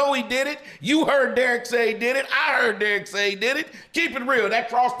 Y'all know he did it. You heard Derek say he did it. I heard Derek say he did it. Keep it real. That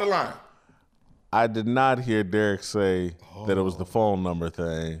crossed the line. I did not hear Derek say that it was the phone number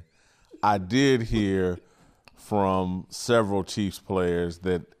thing. I did hear from several Chiefs players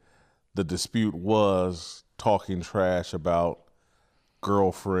that the dispute was talking trash about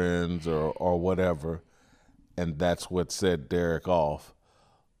girlfriends or whatever, and that's what set Derek off.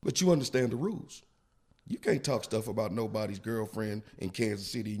 But you understand the rules. You can't talk stuff about nobody's girlfriend in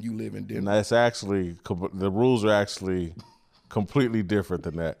Kansas City and you live in Denver. And that's actually, the rules are actually completely different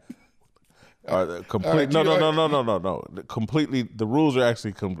than that. No. Completely, the rules are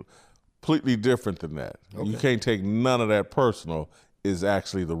actually completely different than that. Okay. You can't take none of that personal is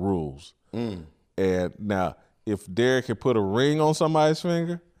actually the rules. And now, if Derek had put a ring on somebody's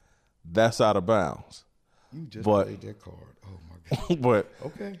finger, that's out of bounds. You just played that card. Oh, my God. But,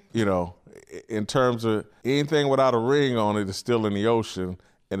 okay. In terms of anything without a ring on it is still in the ocean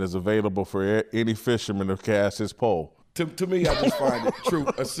and is available for any fisherman to cast his pole. To me, I just find it true,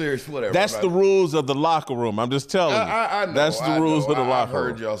 a serious whatever. That's the rules of the locker room. I'm just telling you. I know. That's the rules of the locker room. I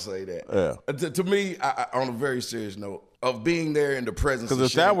heard y'all say that. Yeah. To me, on a very serious note, of being there in the presence of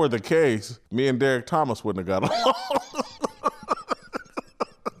Because if that were the case, me and Derek Thomas wouldn't have got along.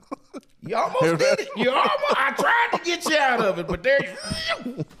 You almost did it. I tried to get you out of it, but there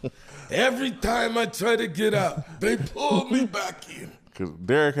every time I try to get out, they pull me back in. Because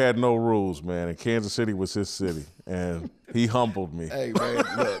Derek had no rules, man, and Kansas City was his city, and he humbled me. Hey, man,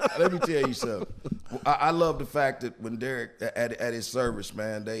 look, let me tell you something. I love the fact that when Derek, at his service,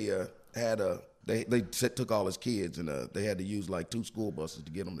 man, they took all his kids, and they had to use like 2 school buses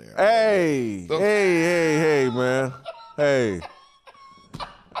to get them there. Hey, man. Hey.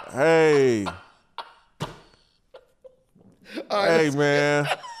 Hey, man.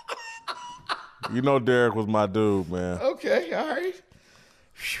 You know Derek was my dude, man. Okay, all right.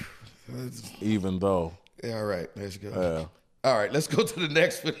 Even though. Yeah, all right, let's go. All right, let's go to the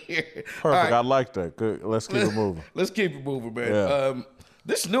next one here. Perfect, right. I like that. Good. Let's keep it moving. Let's keep it moving, man. Yeah.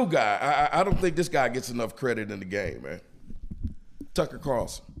 This new guy, I don't think this guy gets enough credit in the game, man. Tucker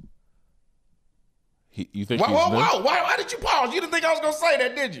Carlson. You think Whoa, he's whoa, new? whoa! Why did you pause? You didn't think I was gonna say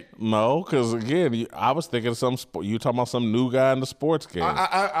that, did you? No, because again, I was thinking you talking about some new guy in the sports game.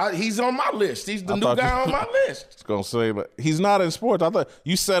 He's on my list. He's the new thought guy you- on my list. I was gonna say, but he's not in sports. I thought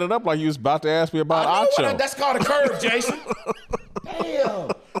you set it up like you was about to ask me about I know Acho. that's called a curve, Jason. Damn.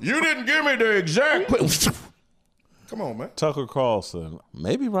 You didn't give me the exact. Come on, man. Tucker Carlson,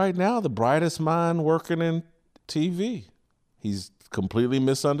 maybe right now the brightest mind working in TV. He's completely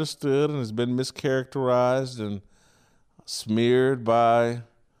misunderstood and has been mischaracterized and smeared by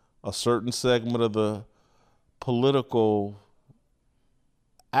a certain segment of the political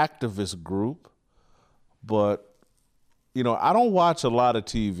activist group. But, I don't watch a lot of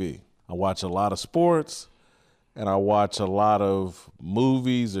TV. I watch a lot of sports and I watch a lot of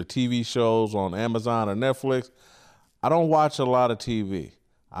movies or TV shows on Amazon or Netflix. I don't watch a lot of TV.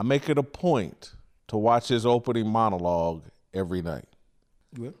 I make it a point to watch his opening monologue every night.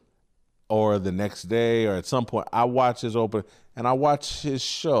 Yeah. Or the next day or at some point. I watch his open and I watch his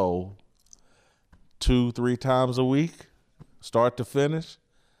show 2-3 times a week, start to finish.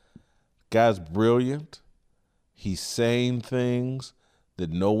 Guy's brilliant. He's saying things that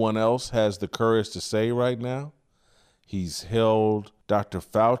no one else has the courage to say right now. He's held Dr.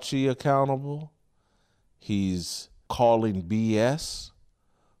 Fauci accountable. He's calling BS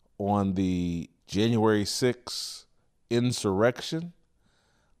on the January 6th insurrection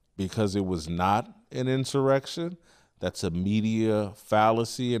because it was not an insurrection. That's a media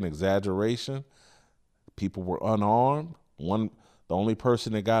fallacy and exaggeration. People were unarmed. The only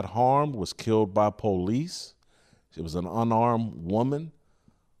person that got harmed was killed by police. It was an unarmed woman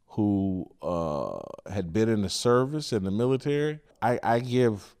who had been in the service in the military. I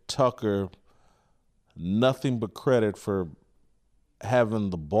give Tucker nothing but credit for having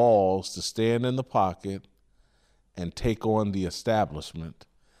the balls to stand in the pocket and take on the establishment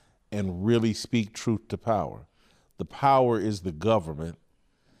and really speak truth to power. The power is the government.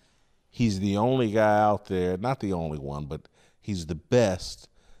 He's the only guy out there, not the only one, but he's the best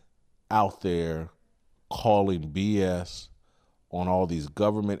out there calling BS on all these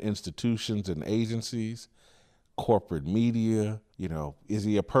government institutions and agencies, corporate media. Is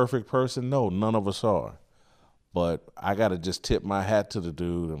he a perfect person? No, none of us are. But I got to just tip my hat to the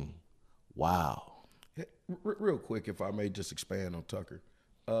dude and wow. Real quick, if I may just expand on Tucker.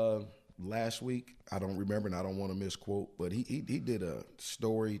 Last week, I don't remember and I don't want to misquote, but he did a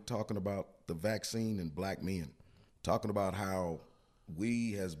story talking about the vaccine and black men, talking about how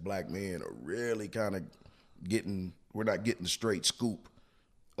we as black men are really kind of we're not getting the straight scoop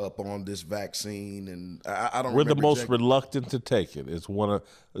up on this vaccine, and I don't. We're the most exactly. reluctant to take it. Is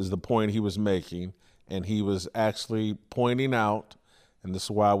the point he was making, and he was actually pointing out, and this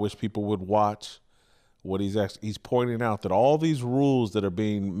is why I wish people would watch what he's pointing out that all these rules that are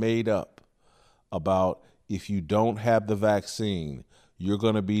being made up about if you don't have the vaccine, you're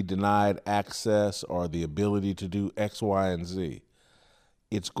going to be denied access or the ability to do X, Y, and Z.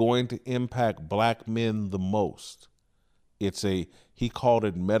 It's going to impact black men the most. He called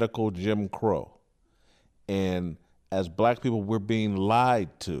it medical Jim Crow. And as black people, we're being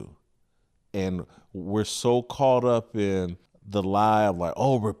lied to. And we're so caught up in the lie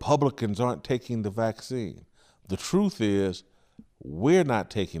of Republicans aren't taking the vaccine. The truth is, we're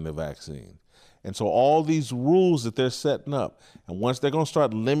not taking the vaccine. And so all these rules that they're setting up, and once they're going to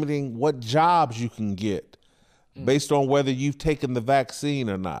start limiting what jobs you can get based on whether you've taken the vaccine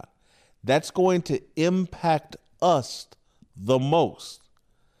or not, that's going to impact us the most.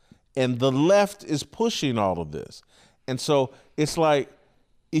 And the left is pushing all of this. And so it's like,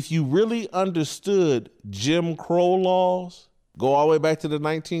 if you really understood Jim Crow laws, go all the way back to the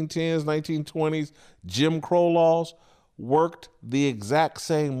 1910s, 1920s, Jim Crow laws worked the exact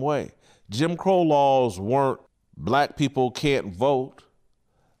same way. Jim Crow laws weren't black people can't vote.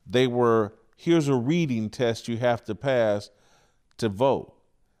 They were, here's a reading test you have to pass to vote.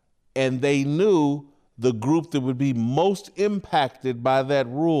 And they knew the group that would be most impacted by that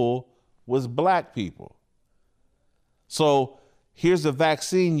rule was black people. So here's a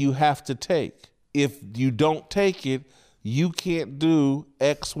vaccine you have to take. If you don't take it, you can't do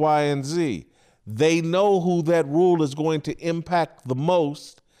X, Y, and Z. They know who that rule is going to impact the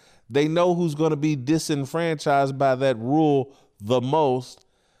most. They know who's going to be disenfranchised by that rule the most,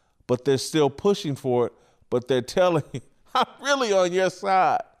 but they're still pushing for it. But they're telling you, I'm really on your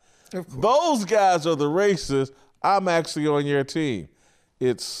side. Those guys are the racists. I'm actually on your team.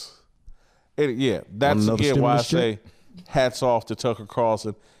 That's again why I say hats off to Tucker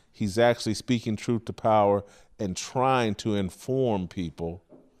Carlson. He's actually speaking truth to power and trying to inform people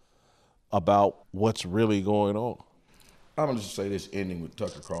about what's really going on. I'm going to just say this ending with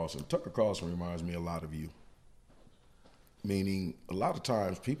Tucker Carlson. Tucker Carlson reminds me a lot of you. Meaning, a lot of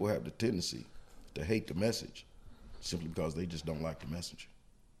times people have the tendency to hate the message simply because they just don't like the messenger.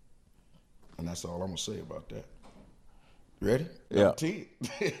 And that's all I'm going to say about that. Ready? Yeah.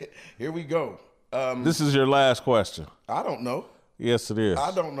 Here we go. This is your last question. I don't know. Yes, it is.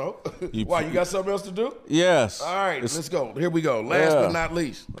 I don't know. Why, you got something else to do? Yes. All right, let's go. Here we go. Last but not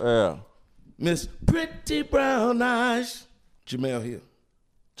least. Yeah. Miss Pretty Brown Eyes, Jemele Hill.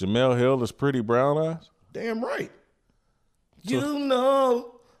 Jemele Hill is Pretty Brown Eyes? Damn right. You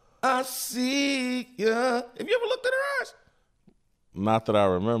know I see ya. Have you ever looked at her eyes? Not that I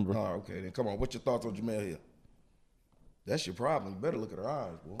remember. Oh, okay. Then come on. What's your thoughts on Jemele Hill? That's your problem. You better look at her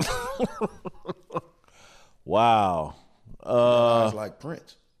eyes, boy. Wow. Eyes like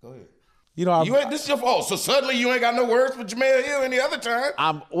Prince. Go ahead. You know, this is your fault. So suddenly you ain't got no words for Jemele Hill any other time.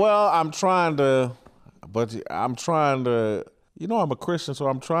 I'm trying to. You know, I'm a Christian, so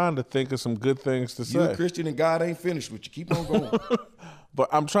I'm trying to think of some good things to say. You're a Christian and God ain't finished with you. Keep on going. But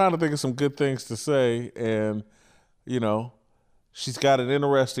I'm trying to think of some good things to say, and you know, she's got an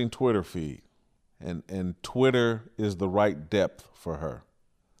interesting Twitter feed, and Twitter is the right depth for her.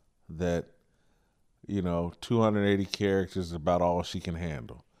 That, you know, 280 characters is about all she can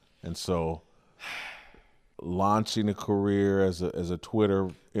handle, and so launching a career as a Twitter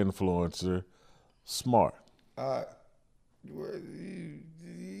influencer, smart.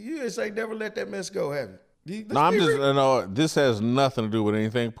 You just ain't never let that mess go, have you? This has nothing to do with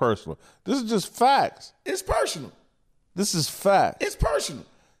anything personal. This is just facts. It's personal. This is facts. It's personal.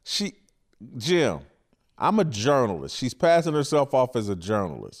 Jim, I'm a journalist. She's passing herself off as a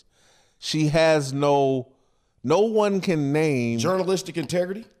journalist. She has no one can name. Journalistic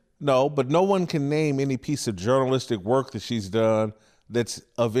integrity? No, but no one can name any piece of journalistic work that she's done that's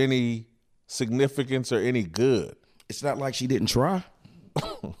of any significance or any good. It's not like she didn't try.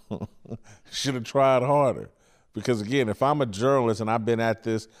 Should have tried harder. Because again, if I'm a journalist and I've been at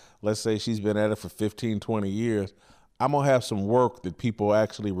this, let's say she's been at it for 15, 20 years, I'm going to have some work that people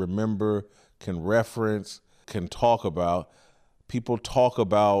actually remember, can reference, can talk about. People talk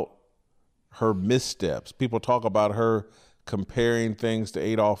about her missteps. People talk about her comparing things to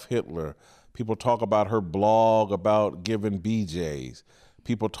Adolf Hitler. People talk about her blog about giving BJs.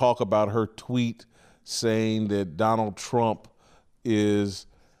 People talk about her tweet saying that Donald Trump is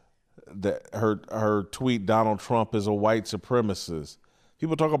her tweet, Donald Trump is a white supremacist.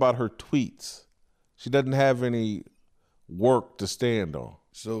 People talk about her tweets. She doesn't have any work to stand on.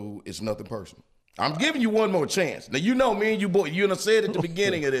 So it's nothing personal. I'm giving you one more chance. Now, you know me and you, boy, you done said at the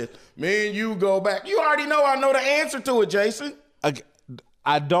beginning of this, me and you go back. You already know I know the answer to it, Jason.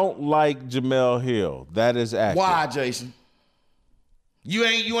 I don't like Jemele Hill. That is accurate. Why, Jason? You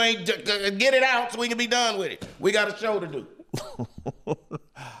ain't get it out so we can be done with it. We got a show to do.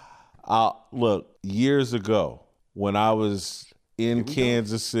 Look, years ago when I was in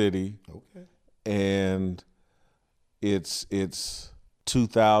Kansas City, okay, and it's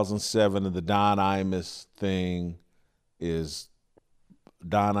 2007, and the Don Imus thing is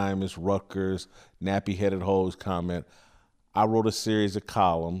Don Imus, Rutgers, nappy-headed hoes comment. I wrote a series of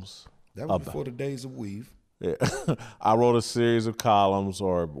columns. That was before the days of weave. Yeah. I wrote a series of columns,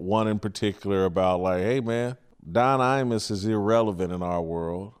 or one in particular, about like, hey man, Don Imus is irrelevant in our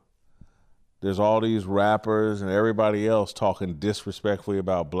world. There's all these rappers and everybody else talking disrespectfully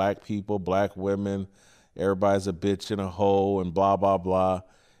about black people, black women. Everybody's a bitch and a hoe and blah, blah, blah.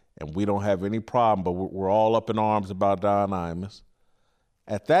 And we don't have any problem, but we're all up in arms about Don Imus.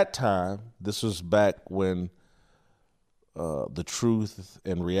 At that time, this was back when the truth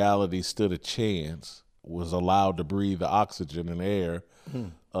and reality stood a chance, was allowed to breathe the oxygen and air.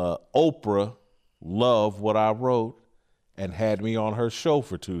 Oprah loved what I wrote and had me on her show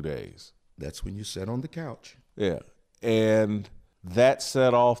for 2 days. That's when you sat on the couch. Yeah. And that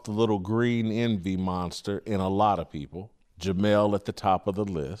set off the little green envy monster in a lot of people. Jemele at the top of the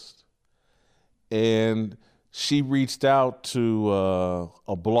list. And she reached out to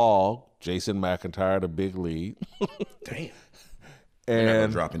a blog, Jason McIntyre, the big lead. Damn. And you're not gonna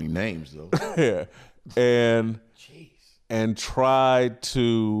drop any names though. Yeah. And tried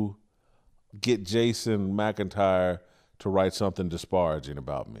to get Jason McIntyre to write something disparaging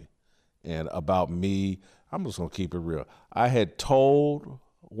about me. And about me, I'm just going to keep it real. I had told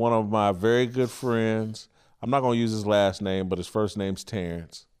one of my very good friends, I'm not going to use his last name, but his first name's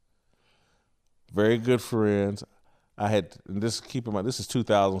Terrence. Very good friends. And this, keep in mind, this is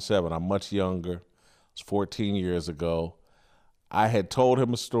 2007. I'm much younger. It's 14 years ago. I had told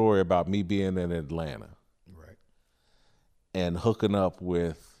him a story about me being in Atlanta. Right. And hooking up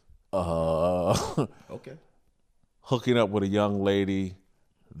with, okay, hooking up with a young lady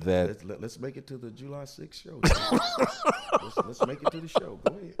that Let's make it to the July 6th show. let's make it to the show.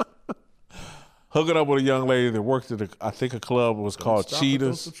 Go ahead. Hooking up with a young lady that worked at I think a club was called Stop with Cheetahs.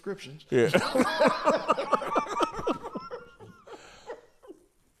 those subscriptions. Yeah.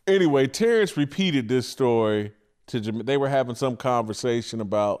 Anyway, Terrence repeated this story to Jamel. They were having some conversation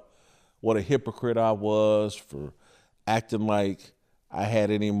about what a hypocrite I was for acting like I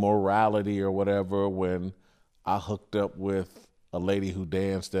had any morality or whatever when I hooked up with a lady who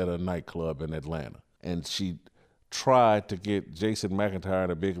danced at a nightclub in Atlanta. And she tried to get Jason McIntyre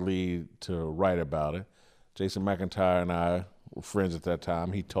in a big lead to write about it. Jason McIntyre and I were friends at that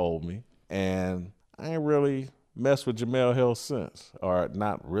time. He told me. And I ain't really messed with Jemele Hill since. Or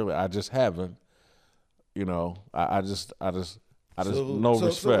not really. I just haven't. You know, I just no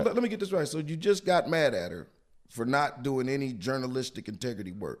respect. So let me get this right. So you just got mad at her for not doing any journalistic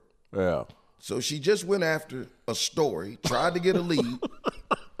integrity work. Yeah. So she just went after a story, tried to get a lead.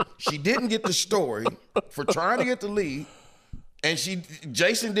 She didn't get the story for trying to get the lead, and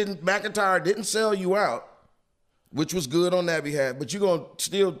Jason McIntyre didn't sell you out, which was good on that behalf. But you're gonna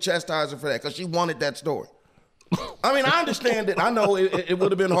still chastise her for that because she wanted that story. I mean, I understand it. I know it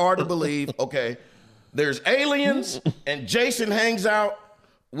would have been hard to believe. Okay, there's aliens, and Jason hangs out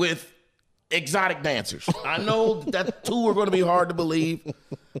with exotic dancers. I know that two are going to be hard to believe.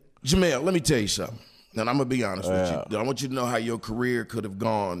 Jemele, let me tell you something. And I'm going to be honest with you. I want you to know how your career could have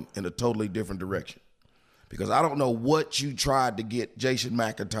gone in a totally different direction. Because I don't know what you tried to get Jason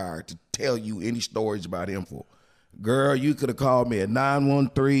McIntyre to tell you any stories about him for. Girl, you could have called me at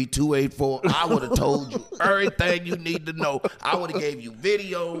 913-284. I would have told you everything you need to know. I would have gave you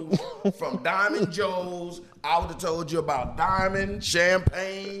videos from Diamond Joe's. I would have told you about Diamond,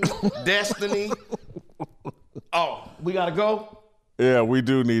 Champagne, Destiny. Oh, we got to go? Yeah, we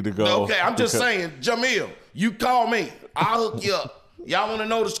do need to go. Okay, I'm just saying, Jemele, you call me. I'll hook you up. Y'all want to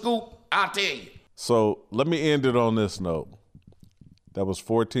know the scoop? I'll tell you. So let me end it on this note. That was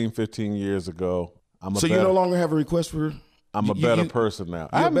 14, 15 years ago. You no longer have a request for? I'm a better person now.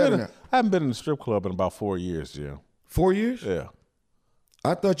 I haven't been in the strip club in about 4 years, Jim. 4 years? Yeah.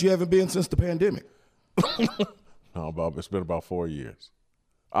 I thought you haven't been since the pandemic. No, Bob, it's been about 4 years.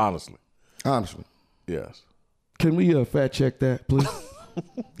 Honestly. Yes. Can we fact check that, please?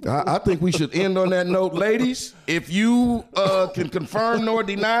 I think we should end on that note. Ladies, if you can confirm nor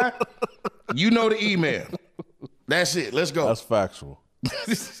deny, you know the email. That's it. Let's go. That's factual.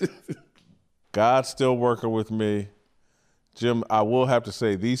 God's still working with me. Jim, I will have to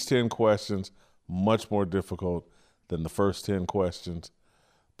say these 10 questions, much more difficult than the first 10 questions,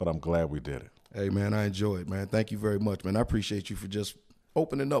 but I'm glad we did it. Hey, man, I enjoy it, man. Thank you very much, man. I appreciate you for just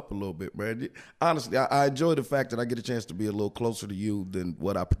opening up a little bit, man. Honestly, I enjoy the fact that I get a chance to be a little closer to you than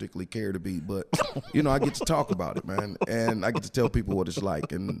what I particularly care to be. But, I get to talk about it, man. And I get to tell people what it's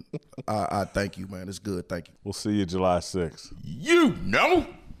like. And I thank you, man. It's good. Thank you. We'll see you July 6th. You know.